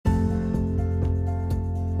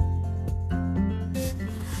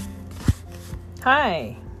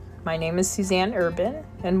Hi, my name is Suzanne Urban,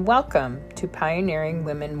 and welcome to Pioneering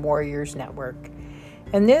Women Warriors Network.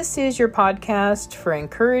 And this is your podcast for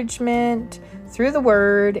encouragement through the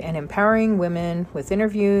Word and empowering women with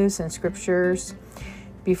interviews and scriptures.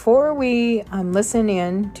 Before we listen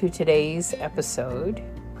in to today's episode,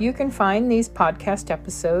 you can find these podcast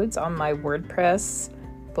episodes on my WordPress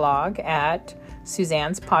blog at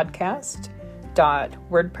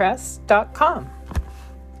suzannespodcast.wordpress.com.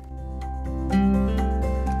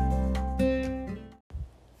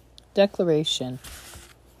 Declaration.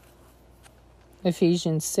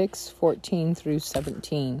 Ephesians 6:14 through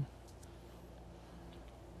 17.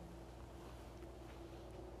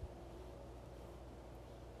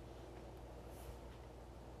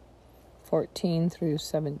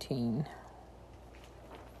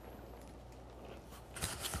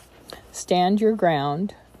 Stand your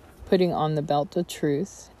ground, putting on the belt of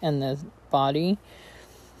truth and the body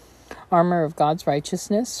armor of God's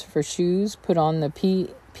righteousness. For shoes, put on the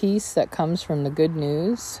peace that comes from the good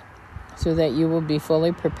news, so that you will be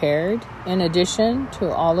fully prepared. In addition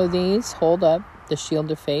to all of these, hold up the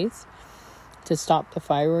shield of faith to stop the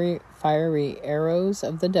fiery arrows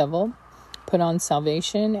of the devil. Put on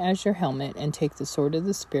salvation as your helmet and take the sword of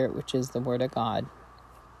the Spirit, which is the Word of God.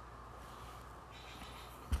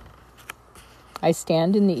 I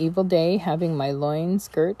stand in the evil day, having my loins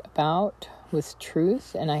girt about with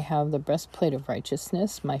truth, and I have the breastplate of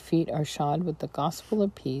righteousness. My feet are shod with the gospel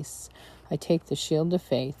of peace. I take the shield of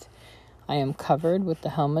faith. I am covered with the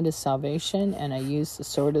helmet of salvation, and I use the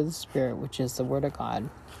sword of the Spirit, which is the Word of God.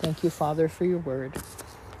 Thank you, Father, for your word.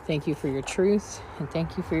 Thank you for your truth, and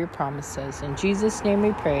thank you for your promises. In Jesus' name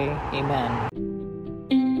we pray. Amen.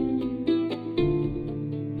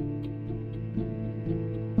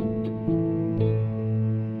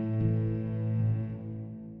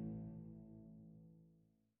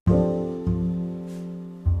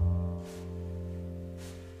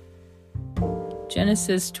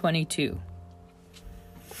 Genesis 22.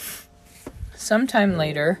 Sometime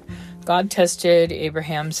later, God tested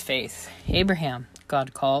Abraham's faith. "Abraham,"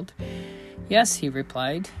 God called. "Yes," he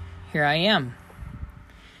replied. "Here I am."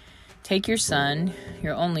 "Take your son,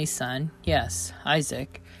 your only son, yes,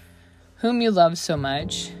 Isaac, whom you love so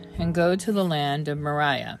much, and go to the land of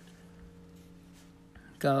Moriah.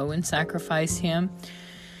 Go and sacrifice him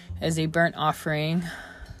as a burnt offering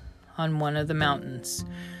on one of the mountains,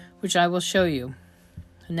 which I will show you."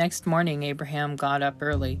 The next morning, Abraham got up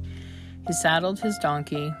early. He saddled his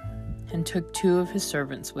donkey and took 2 of his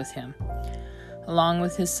servants with him, along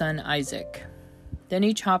with his son Isaac. Then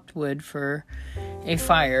he chopped wood for a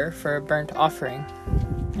fire for a burnt offering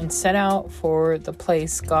and set out for the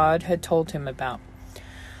place God had told him about.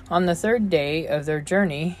 On the 3rd day of their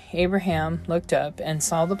journey, Abraham looked up and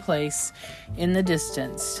saw the place in the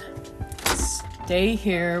distance. "Stay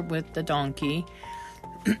here with the donkey,"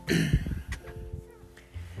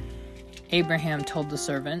 Abraham told the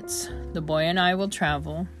servants. "The boy and I will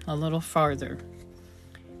travel a little farther.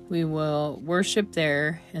 We will worship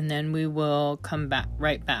there, and then we will come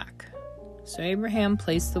right back." So Abraham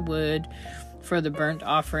placed the wood for the burnt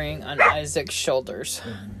offering on Isaac's shoulders.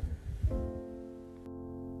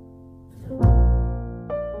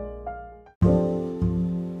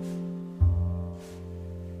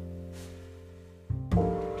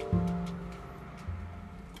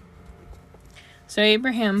 So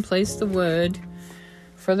Abraham placed the wood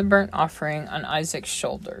for the burnt offering on Isaac's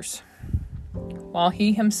shoulders, while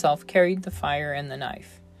he himself carried the fire and the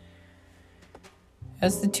knife.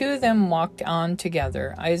 As the 2 of them walked on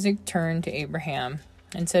together, Isaac turned to Abraham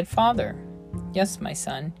and said, "Father." "Yes, my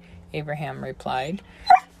son," Abraham replied.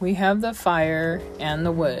 "We have the fire and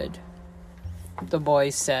the wood," the boy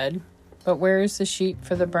said. "But where is the sheep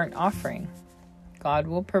for the burnt offering?" "God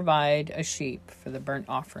will provide a sheep for the burnt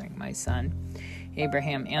offering, my son,"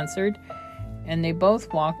 Abraham answered, and they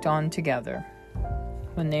both walked on together.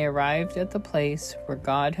 When they arrived at the place where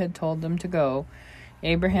God had told them to go,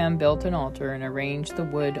 Abraham built an altar and arranged the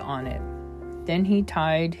wood on it. Then he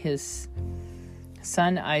tied his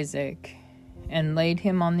son Isaac and laid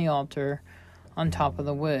him on the altar on top of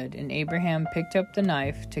the wood, and Abraham picked up the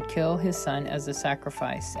knife to kill his son as a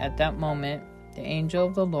sacrifice. At that moment, the angel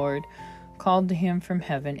of the Lord called to him from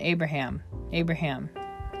heaven, "Abraham, Abraham."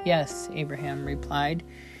 "Yes," Abraham replied.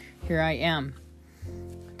 "Here I am."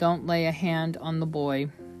 "Don't lay a hand on the boy,"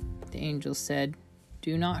 the angel said.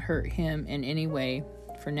 "Do not hurt him in any way,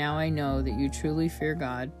 for now I know that you truly fear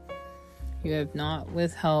God. You have not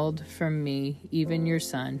withheld from me even your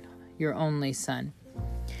son, your only son."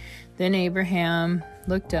 Then Abraham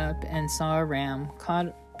looked up and saw a ram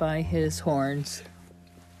caught by his horns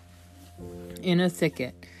in a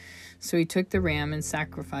thicket. So he took the ram and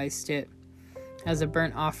sacrificed it as a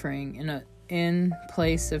burnt offering in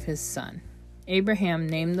place of his son. Abraham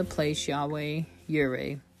named the place Yahweh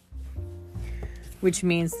Yireh, which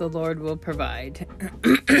means the Lord will provide.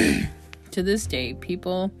 To this day,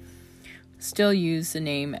 people still use the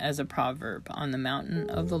name as a proverb. On the mountain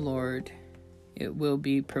of the Lord it will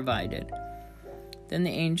be provided. Then the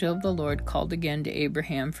angel of the Lord called again to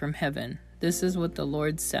Abraham from heaven. This is what the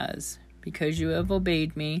Lord says. Because you have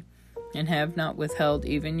obeyed me and have not withheld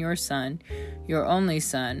even your son, your only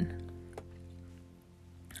son,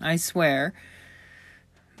 I swear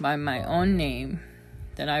by my own name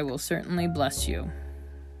that I will certainly bless you.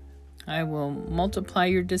 I will multiply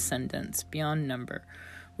your descendants beyond number,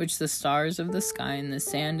 which the stars of the sky and the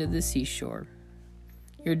sand of the seashore.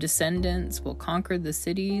 Your descendants will conquer the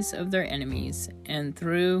cities of their enemies, and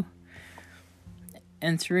through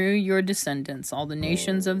your descendants all the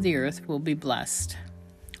nations of the earth will be blessed,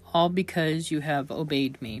 all because you have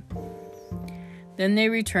obeyed me. Then they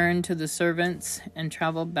returned to the servants and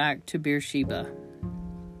traveled back to Beersheba,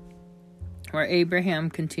 where Abraham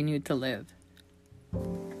continued to live.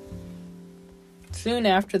 Soon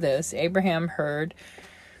after this, Abraham heard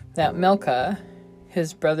that Milcah,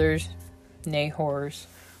 his brother Nahor's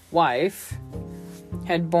wife,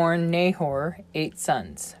 had borne Nahor 8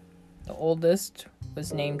 sons. The oldest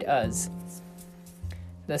was named Uz.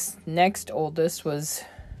 The next oldest was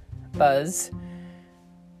Buz,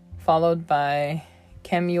 followed by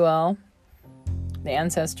Kemuel, the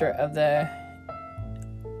ancestor of the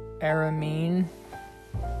Aramean,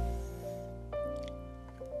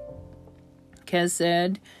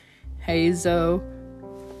 Kesed, Hazo,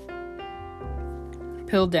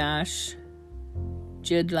 Pildash,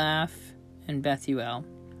 Jidlaph, and Bethuel.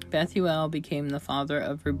 Bethuel became the father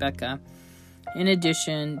of Rebekah, in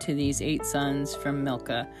addition to these 8 sons from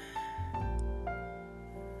Milcah.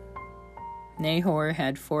 Nahor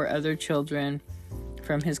had 4 other children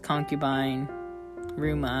from his concubine,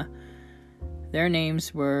 Reumah. Their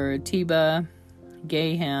names were Teba,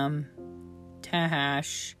 Gaham,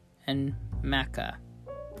 Tahash, and Makkah.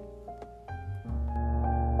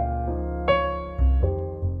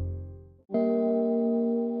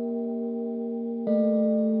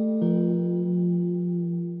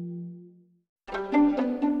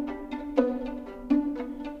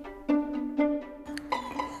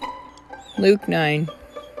 Luke 9.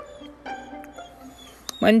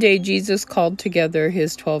 One day Jesus called together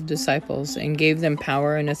his 12 disciples and gave them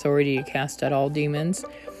power and authority to cast out all demons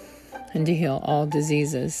and to heal all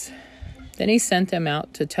diseases. Then he sent them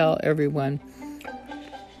out to tell everyone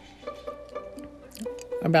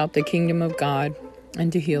about the kingdom of God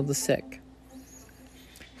and to heal the sick.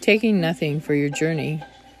 Taking nothing for your journey,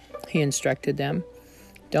 he instructed them.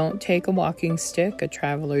 Don't take a walking stick, a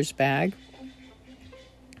traveler's bag,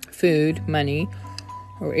 food, money,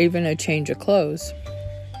 or even a change of clothes.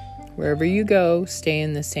 Wherever you go, stay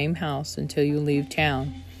in the same house until you leave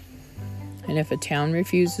town. And if a town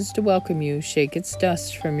refuses to welcome you, shake its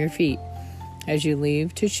dust from your feet as you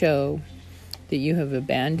leave to show that you have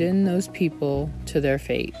abandoned those people to their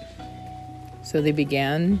fate. So they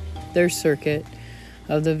began their circuit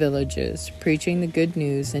of the villages, preaching the good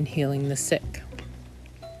news and healing the sick.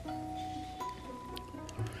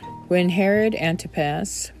 When Herod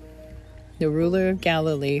Antipas, the ruler of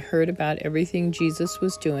Galilee, heard about everything Jesus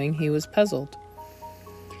was doing, he was puzzled.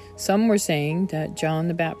 Some were saying that John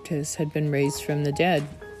the Baptist had been raised from the dead.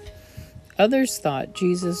 Others thought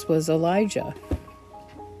Jesus was Elijah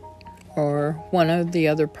or one of the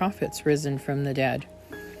other prophets risen from the dead.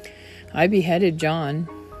 I beheaded John,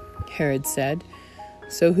 Herod said.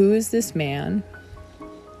 So who is this man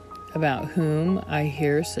about whom I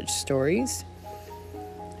hear such stories?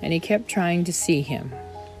 And he kept trying to see him.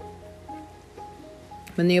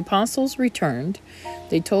 When the apostles returned,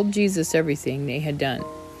 they told Jesus everything they had done.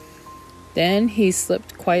 Then he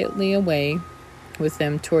slipped quietly away with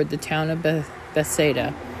them toward the town of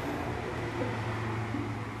Bethsaida.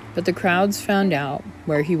 But the crowds found out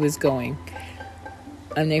where he was going,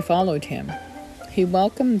 and they followed him. He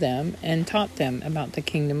welcomed them and taught them about the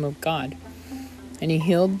kingdom of God, and he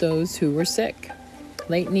healed those who were sick.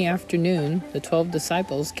 Late in the afternoon, the 12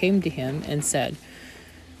 disciples came to him and said,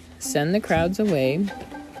 "Send the crowds away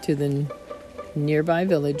to the nearby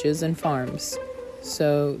villages and farms,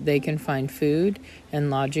 so they can find food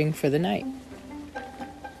and lodging for the night.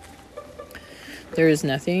 There is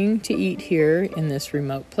nothing to eat here in this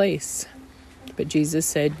remote place." But Jesus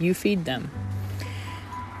said, "You feed them."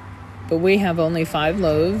 "But we have only 5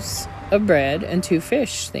 loaves of bread and 2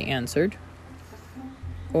 fish," they answered.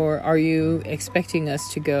 "Or are you expecting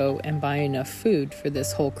us to go and buy enough food for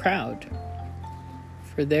this whole crowd?"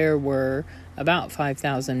 for there were about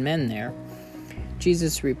 5,000 men there.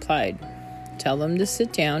 Jesus replied, "Tell them to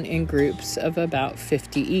sit down in groups of about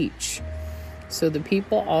 50 each." So the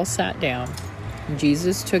people all sat down.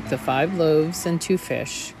 Jesus took the 5 loaves and 2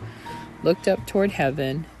 fish, looked up toward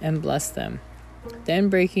heaven, and blessed them. Then,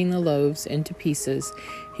 breaking the loaves into pieces,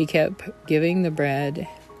 he kept giving the bread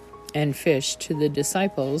and fish to the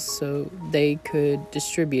disciples so they could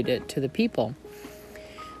distribute it to the people.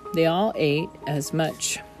 They all ate as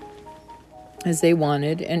much as they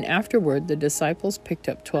wanted, and afterward the disciples picked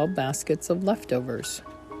up 12 baskets of leftovers.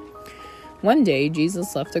 One day,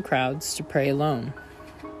 Jesus left the crowds to pray alone.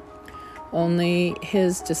 Only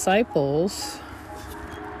his disciples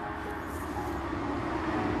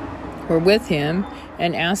were with him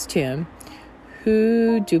and asked him,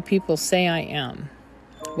 "Who do people say I am?"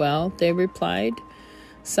 "Well," they replied,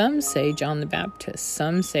 "some say John the Baptist,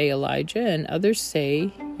 some say Elijah, and others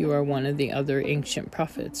say you are one of the other ancient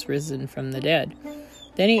prophets risen from the dead."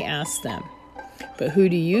 Then he asked them, "But who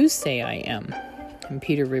do you say I am?" And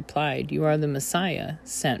Peter replied, "You are the Messiah,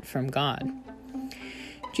 sent from God."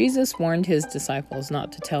 Jesus warned his disciples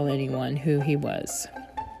not to tell anyone who he was.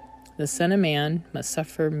 "The Son of Man must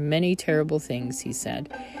suffer many terrible things," he said.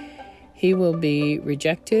 "He will be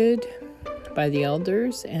rejected by the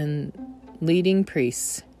elders and leading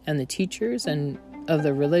priests and the teachers and of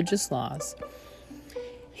the religious laws.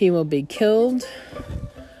 He will be killed,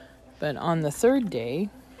 but on the 3rd day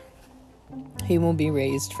he will be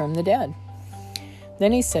raised from the dead."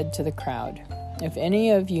 Then he said to the crowd, "If any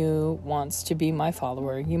of you wants to be my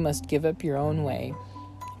follower, you must give up your own way.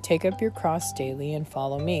 Take up your cross daily and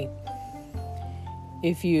follow me.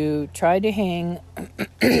 If you try to hang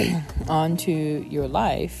on to your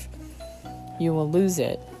life, you will lose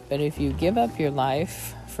it. But if you give up your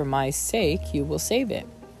life for my sake, you will save it.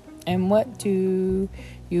 And what do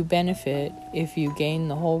you benefit if you gain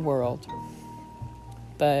the whole world,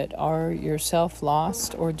 but are yourself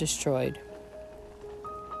lost or destroyed?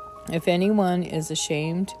 If anyone is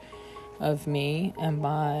ashamed of me and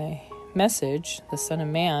my message, the Son of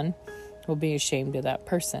Man will be ashamed of that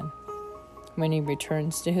person when he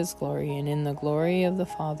returns to his glory and in the glory of the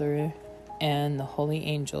Father and the holy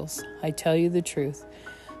angels. I tell you the truth,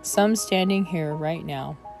 some standing here right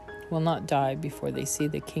now will not die before they see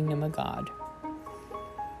the kingdom of God."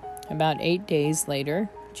 About 8 days later,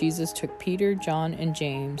 Jesus took Peter, John, and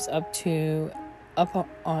James up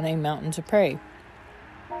on a mountain to pray.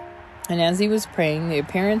 And as he was praying, the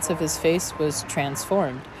appearance of his face was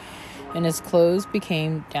transformed, and his clothes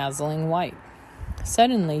became dazzling white.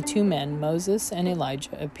 Suddenly 2 men, Moses and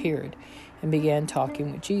Elijah, appeared and began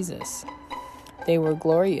talking with Jesus. They were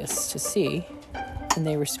glorious to see, and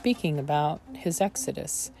they were speaking about his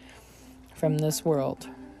exodus from this world,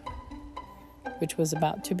 which was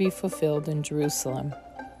about to be fulfilled in Jerusalem.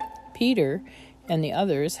 Peter and the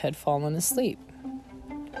others had fallen asleep.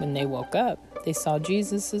 When they woke up, they saw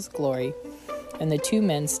Jesus' glory and the 2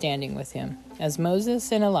 men standing with him. As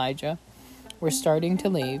Moses and Elijah were starting to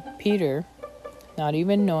leave, Peter, not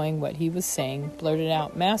even knowing what he was saying, blurted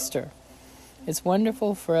out, "Master, it's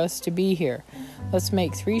wonderful for us to be here. Let's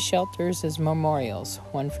make 3 shelters as memorials,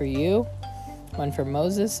 one for you, one for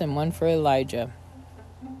Moses, and one for Elijah."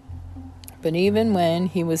 But even when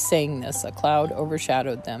he was saying this, a cloud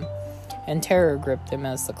overshadowed them, and terror gripped them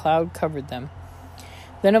as the cloud covered them.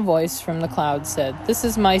 Then a voice from the cloud said, "This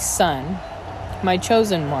is my son, my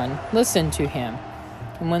chosen one. Listen to him."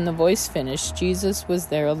 And when the voice finished, Jesus was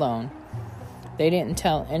there alone. They didn't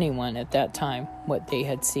tell anyone at that time what they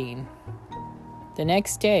had seen. The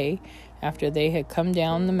next day, after they had come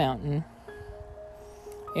down the mountain,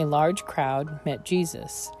 a large crowd met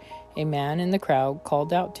Jesus. A man in the crowd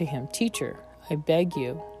called out to him, "Teacher, I beg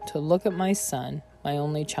you to look at my son, my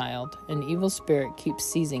only child. An evil spirit keeps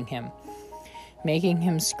seizing him, making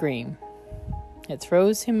him scream. It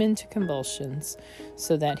throws him into convulsions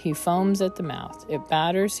so that he foams at the mouth. It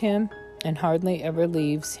batters him and hardly ever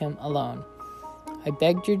leaves him alone. I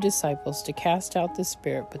begged your disciples to cast out the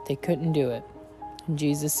spirit, but they couldn't do it." And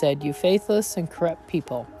Jesus said, "You faithless and corrupt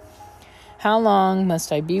people, how long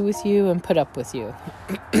must I be with you and put up with you?"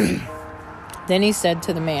 Then he said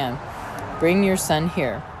to the man, "Bring your son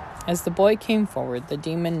here." As the boy came forward, the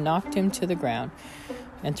demon knocked him to the ground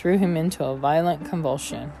and threw him into a violent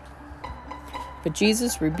convulsion. But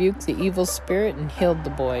Jesus rebuked the evil spirit and healed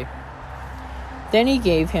the boy. Then he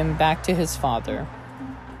gave him back to his father.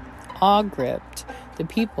 Awe gripped the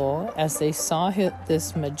people as they saw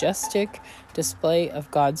this majestic display of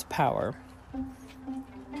God's power.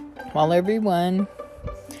 While everyone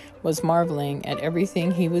was marveling at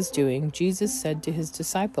everything he was doing, Jesus said to his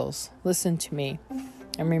disciples, "Listen to me.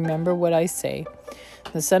 and remember what I say.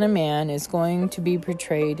 The Son of Man is going to be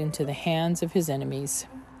betrayed into the hands of his enemies."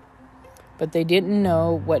 But they didn't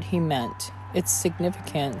know what he meant. Its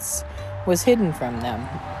significance was hidden from them,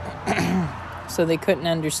 so they couldn't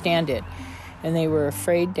understand it, and they were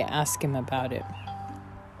afraid to ask him about it.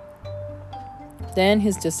 Then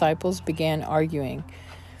his disciples began arguing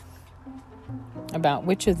about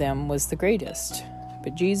which of them was the greatest.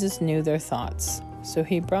 But Jesus knew their thoughts, so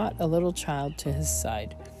he brought a little child to his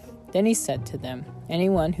side. Then he said to them,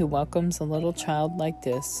 "Anyone who welcomes a little child like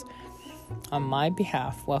this on my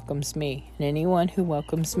behalf welcomes me, and anyone who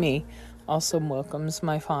welcomes me also welcomes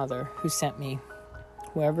my Father who sent me.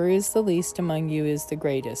 Whoever is the least among you is the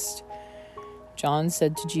greatest." John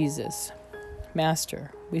said to Jesus,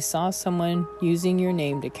 "Master, we saw someone using your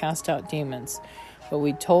name to cast out demons, but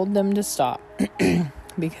we told them to stop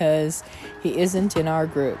because he isn't in our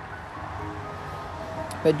group."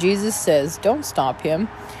 But Jesus says, "Don't stop him.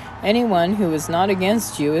 Anyone who is not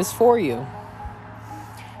against you is for you."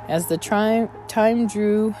 As the time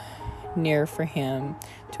drew near for him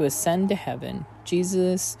to ascend to heaven,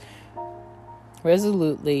 Jesus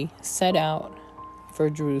resolutely set out for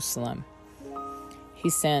Jerusalem. He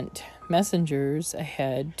sent messengers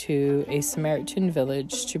ahead to a Samaritan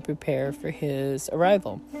village to prepare for his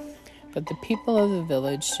arrival. But the people of the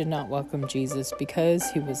village did not welcome Jesus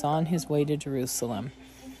because he was on his way to Jerusalem.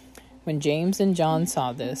 When James and John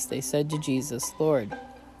saw this, they said to Jesus, "Lord,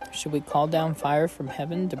 should we call down fire from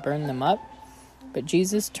heaven to burn them up?" But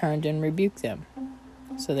Jesus turned and rebuked them.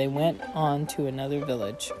 So they went on to another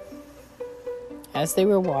village. As they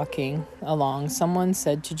were walking along, someone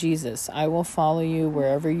said to Jesus, "I will follow you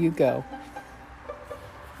wherever you go."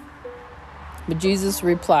 But Jesus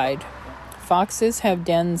replied, "Foxes have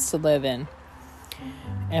dens to live in,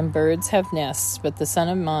 and birds have nests, but the Son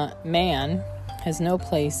of Man has no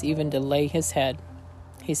place even to lay his head."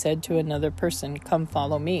 He said to another person, "Come,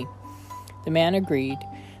 follow me." The man agreed,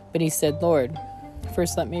 but he said, "Lord,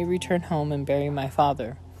 first let me return home and bury my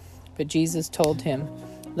father." But Jesus told him,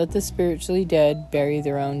 "Let the spiritually dead bury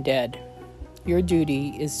their own dead. Your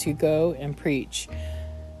duty is to go and preach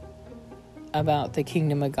about the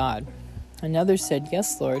kingdom of God." Another said,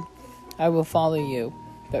 "Yes, Lord, I will follow you,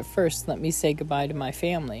 but first let me say goodbye to my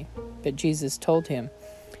family." But Jesus told him,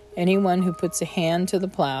 "Anyone who puts a hand to the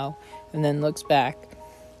plow and then looks back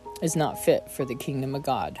is not fit for the kingdom of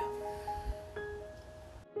God."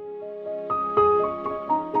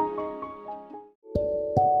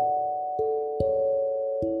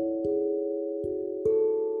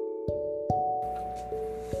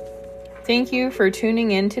 Thank you for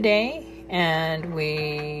tuning in today, and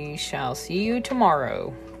we shall see you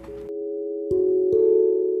tomorrow.